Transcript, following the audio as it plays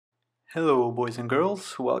Hello boys and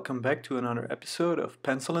girls, welcome back to another episode of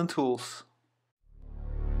Pencil and Tools.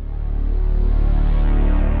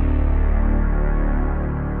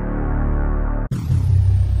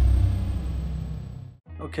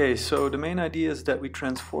 Okay, so the main idea is that we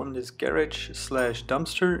transform this garage slash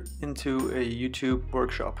dumpster into a YouTube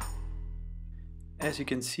workshop. As you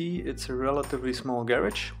can see, it's a relatively small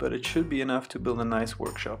garage, but it should be enough to build a nice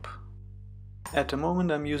workshop. At the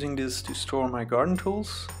moment I'm using this to store my garden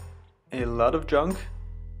tools, a lot of junk,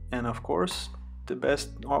 and of course the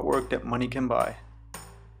best artwork that money can buy.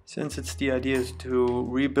 Since it's the idea to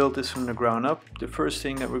rebuild this from the ground up, the first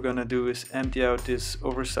thing that we're gonna do is empty out this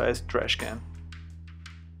oversized trash can.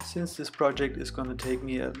 Since this project is gonna take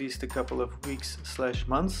me at least a couple of weeks slash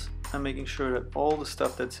months, I'm making sure that all the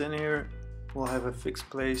stuff that's in here will have a fixed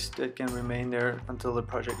place that can remain there until the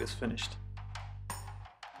project is finished.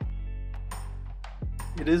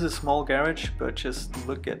 It is a small garage, but just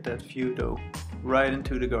look at that view though, right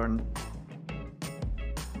into the garden.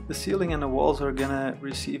 The ceiling and the walls are gonna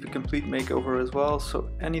receive a complete makeover as well, so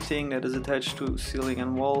anything that is attached to ceiling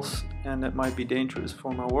and walls and that might be dangerous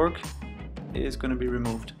for my work is gonna be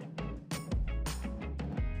removed.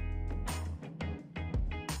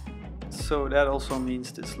 So that also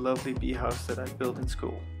means this lovely bee house that I built in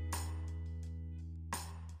school.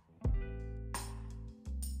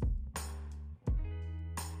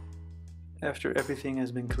 After everything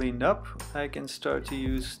has been cleaned up, I can start to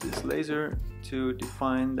use this laser to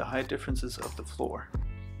define the height differences of the floor.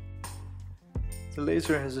 The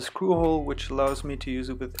laser has a screw hole which allows me to use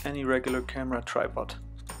it with any regular camera tripod.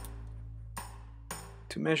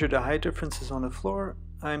 To measure the height differences on the floor,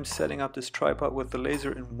 I'm setting up this tripod with the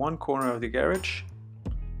laser in one corner of the garage.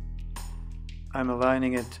 I'm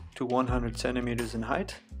aligning it to 100 centimeters in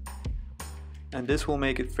height, and this will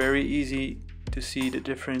make it very easy to see the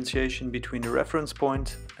differentiation between the reference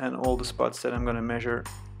point and all the spots that I'm going to measure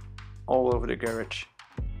all over the garage.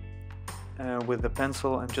 With the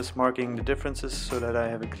pencil I'm just marking the differences so that I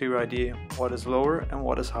have a clear idea what is lower and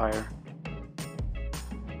what is higher.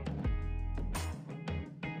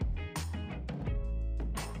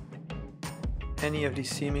 Any of these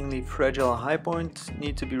seemingly fragile high points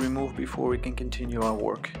need to be removed before we can continue our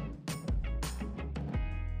work.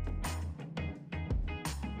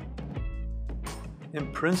 In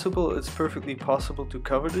principle, it's perfectly possible to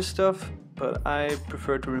cover this stuff, but I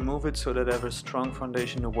prefer to remove it so that I have a strong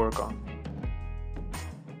foundation to work on.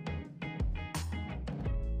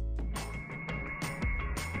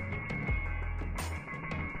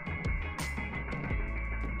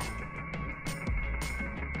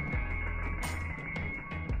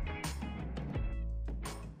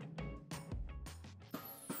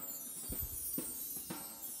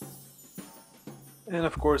 And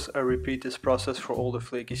of course I repeat this process for all the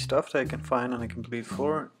flaky stuff that I can find on a complete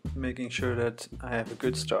floor, making sure that I have a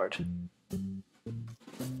good start.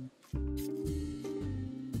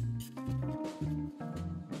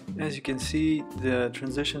 As you can see, the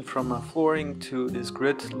transition from my flooring to this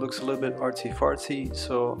grid looks a little bit artsy-fartsy,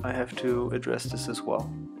 so I have to address this as well.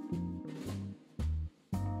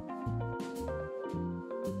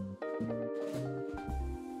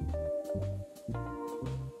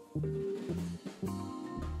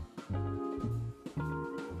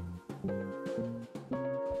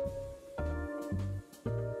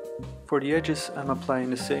 For the edges, I'm applying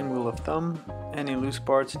the same rule of thumb. Any loose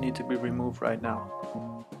parts need to be removed right now.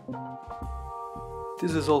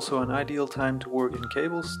 This is also an ideal time to work in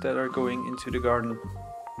cables that are going into the garden.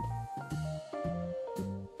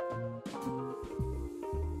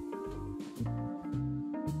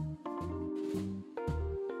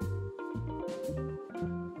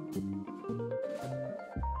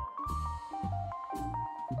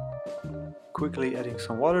 Quickly adding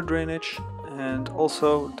some water drainage. And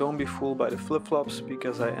also, don't be fooled by the flip-flops,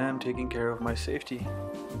 because I am taking care of my safety.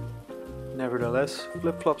 Nevertheless,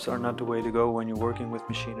 flip-flops are not the way to go when you're working with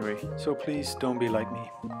machinery, so please don't be like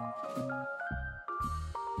me.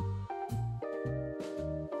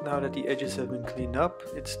 Now that the edges have been cleaned up,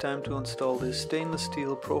 it's time to install this stainless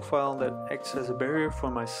steel profile that acts as a barrier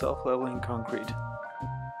for my self-leveling concrete.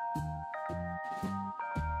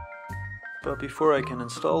 But before I can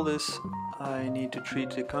install this, I need to treat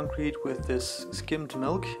the concrete with this skimmed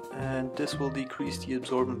milk, and this will decrease the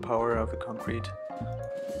absorbent power of the concrete.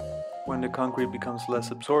 When the concrete becomes less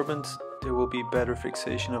absorbent, there will be better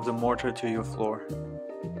fixation of the mortar to your floor.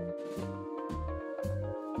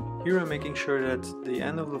 Here I'm making sure that the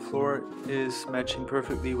end of the floor is matching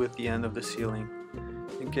perfectly with the end of the ceiling.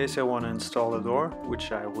 In case I want to install a door,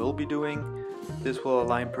 which I will be doing, this will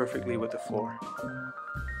align perfectly with the floor.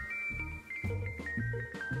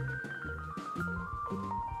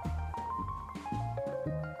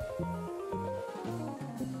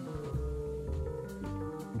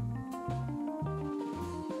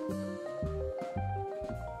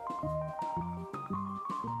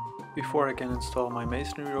 Before I can install my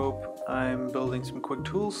masonry rope, I'm building some quick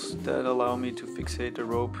tools that allow me to fixate the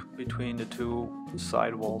rope between the two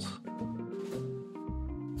side walls.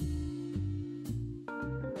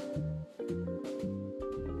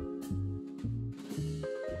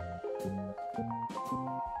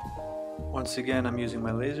 Once again, I'm using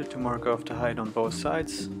my laser to mark off the height on both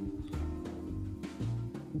sides.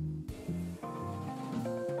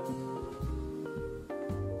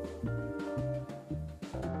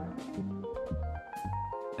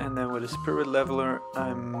 And then with a spirit leveler,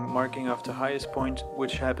 I'm marking off the highest point,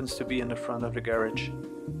 which happens to be in the front of the garage.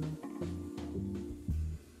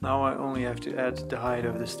 Now I only have to add the height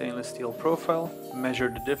of the stainless steel profile, measure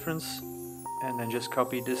the difference, and then just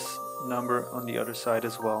copy this number on the other side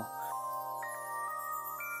as well.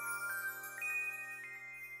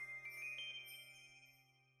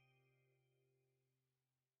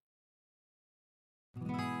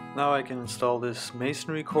 Now I can install this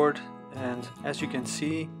masonry cord, and as you can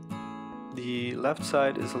see, the left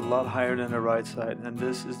side is a lot higher than the right side, and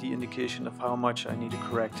this is the indication of how much I need to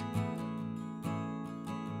correct.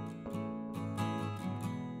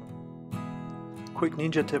 Quick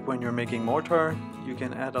ninja tip: when you're making mortar, you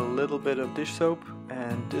can add a little bit of dish soap,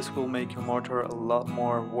 and this will make your mortar a lot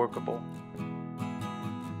more workable.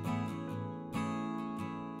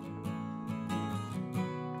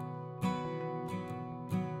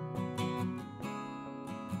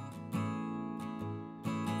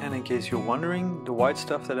 And in case you're wondering, the white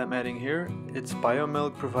stuff that I'm adding here, it's bio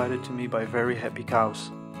milk provided to me by very happy cows.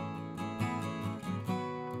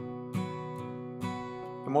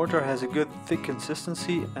 The mortar has a good thick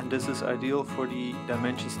consistency, and this is ideal for the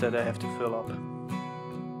dimensions that I have to fill up.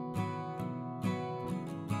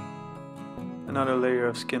 Another layer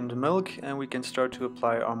of skimmed milk, and we can start to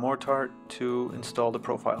apply our mortar to install the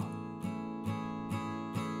profile.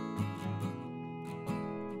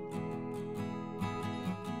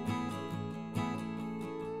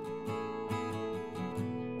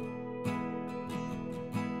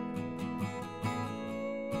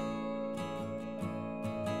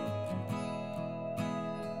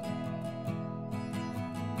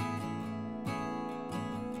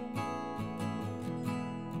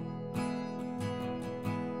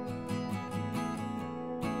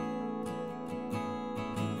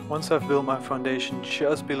 Once I've built my foundation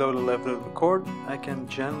just below the level of the cord, I can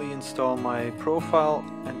gently install my profile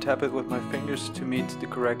and tap it with my fingers to meet the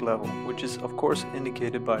correct level, which is of course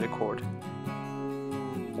indicated by the cord.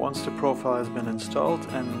 Once the profile has been installed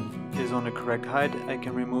and is on the correct height, I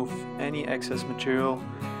can remove any excess material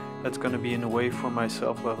that's going to be in the way for my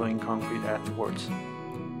self-leveling concrete afterwards.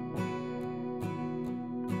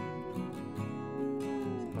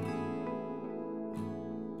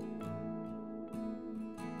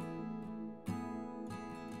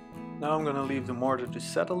 Now I'm gonna leave the mortar to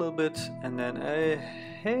set a little bit, and then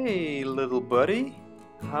hey little buddy,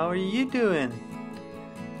 how are you doing?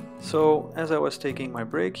 So as I was taking my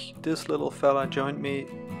break, this little fella joined me.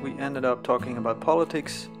 We ended up talking about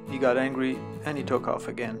politics, he got angry and he took off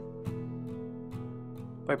again.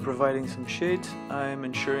 By providing some shade, I'm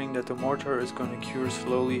ensuring that the mortar is going to cure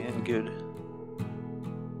slowly and good.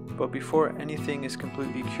 But before anything is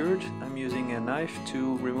completely cured, I'm using a knife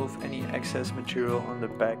to remove any excess material on the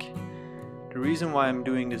back. The reason why I'm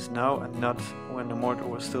doing this now and not when the mortar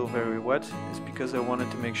was still very wet is because I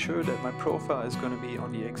wanted to make sure that my profile is going to be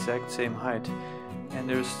on the exact same height, and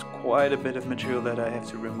there's quite a bit of material that I have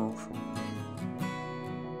to remove.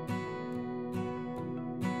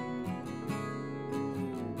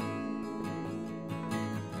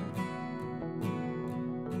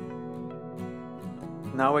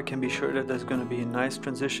 Now I can be sure that there's going to be a nice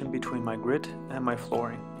transition between my grid and my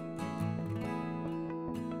flooring.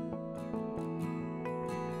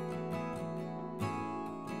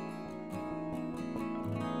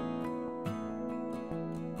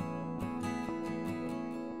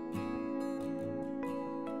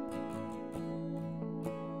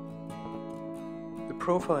 The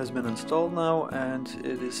profile has been installed now, and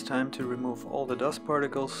it is time to remove all the dust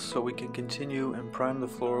particles so we can continue and prime the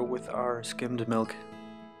floor with our skimmed milk.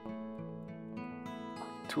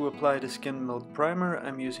 To apply the skimmed milk primer,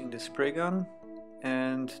 I'm using the spray gun,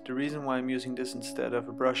 and the reason why I'm using this instead of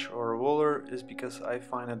a brush or a roller is because I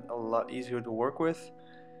find it a lot easier to work with,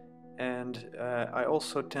 and I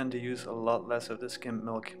also tend to use a lot less of the skimmed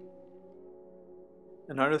milk.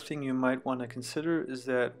 Another thing you might want to consider is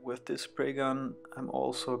that with this spray gun I'm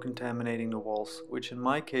also contaminating the walls, which in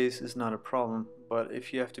my case is not a problem, but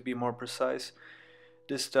if you have to be more precise,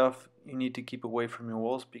 this stuff you need to keep away from your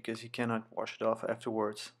walls because you cannot wash it off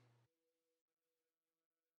afterwards.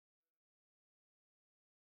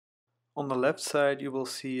 On the left side you will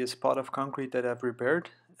see a spot of concrete that I've repaired,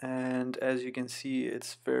 and as you can see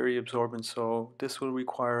it's very absorbent, so this will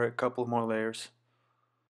require a couple more layers.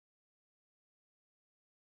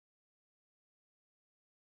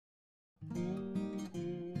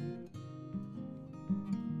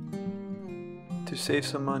 To save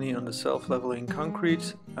some money on the self-leveling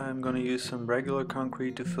concrete, I'm going to use some regular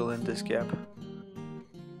concrete to fill in this gap.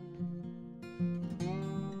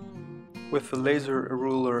 With a laser, a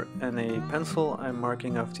ruler and a pencil, I'm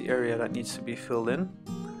marking off the area that needs to be filled in.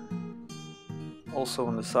 Also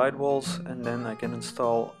on the side walls, and then I can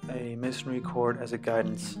install a masonry cord as a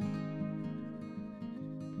guidance.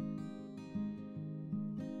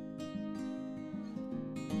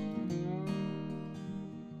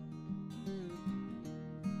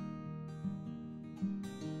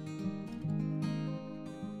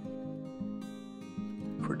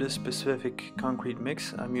 For this specific concrete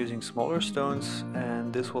mix, I'm using smaller stones,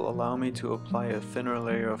 and this will allow me to apply a thinner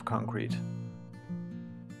layer of concrete.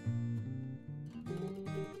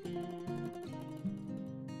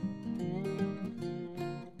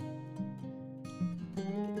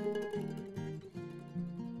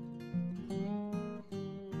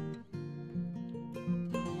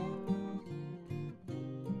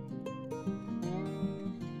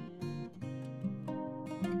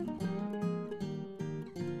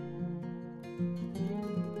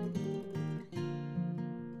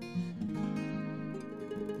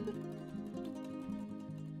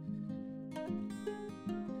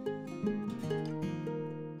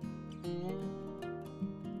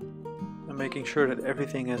 I'm making sure that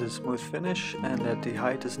everything has a smooth finish and that the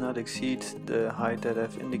height does not exceed the height that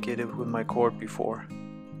I've indicated with my cord before.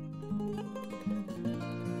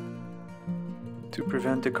 To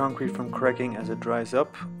prevent the concrete from cracking as it dries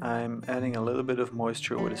up, I'm adding a little bit of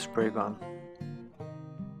moisture with a spray gun.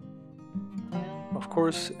 Of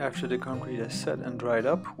course, after the concrete has set and dried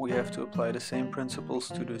up, we have to apply the same principles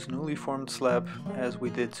to this newly formed slab as we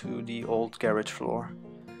did to the old garage floor.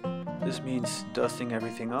 This means dusting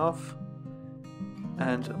everything off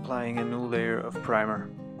and applying a new layer of primer.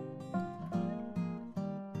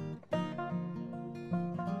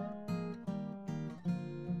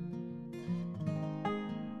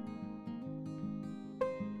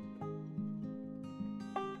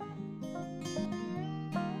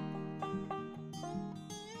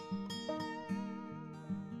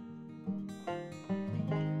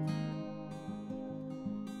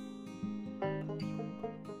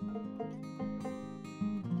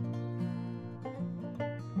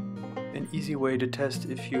 An easy way to test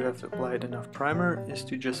if you have applied enough primer is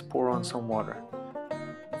to just pour on some water.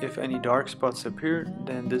 If any dark spots appear,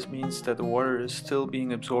 then this means that the water is still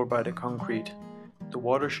being absorbed by the concrete. The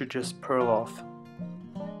water should just pearl off.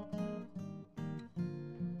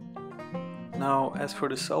 Now, as for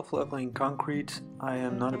the self-leveling concrete, I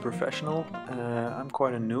am not a professional. I'm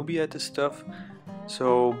quite a newbie at this stuff.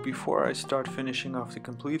 So before I start finishing off the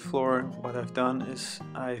complete floor, what I've done is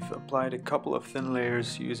I've applied a couple of thin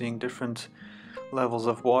layers using different levels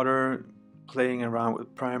of water, playing around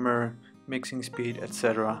with primer, mixing speed,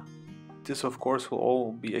 etc. This of course will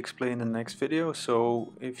all be explained in the next video,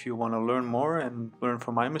 so if you want to learn more and learn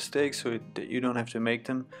from my mistakes so that you don't have to make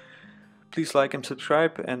them, please like and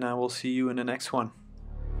subscribe, and I will see you in the next one.